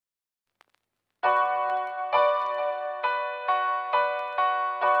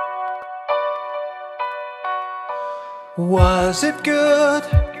Was it good?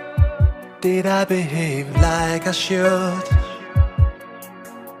 Did I behave like I should?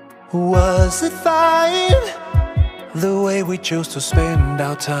 Was it fine, the way we chose to spend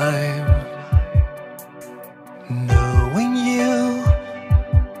our time? Knowing you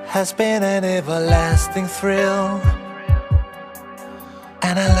has been an everlasting thrill,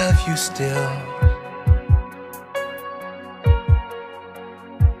 and I love you still.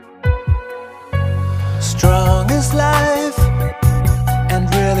 Strong as life and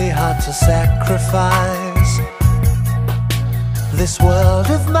really hard to sacrifice. This world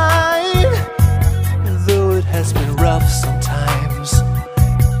of mine, though it has been rough sometimes.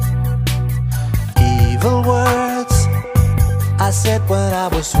 Evil words I said when I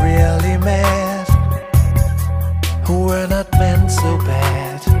was really mad were not meant so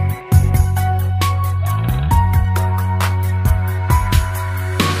bad.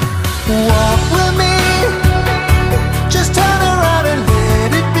 Walk with me, just turn around and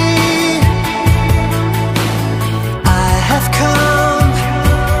let it be. I have come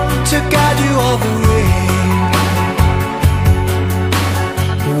to guide you all the way.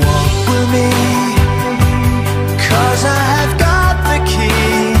 Walk with me, 'cause I have got the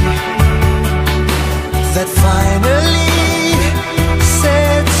key that finally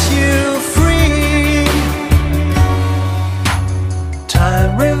sets you free.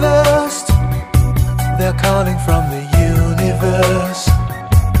 Time reversed, they're calling from the universe.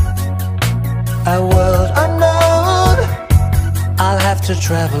 A world unknown, I'll have to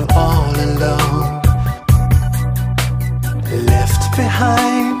travel all alone. Left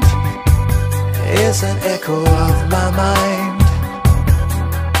behind is an echo of my mind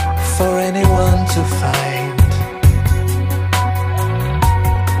for anyone to find.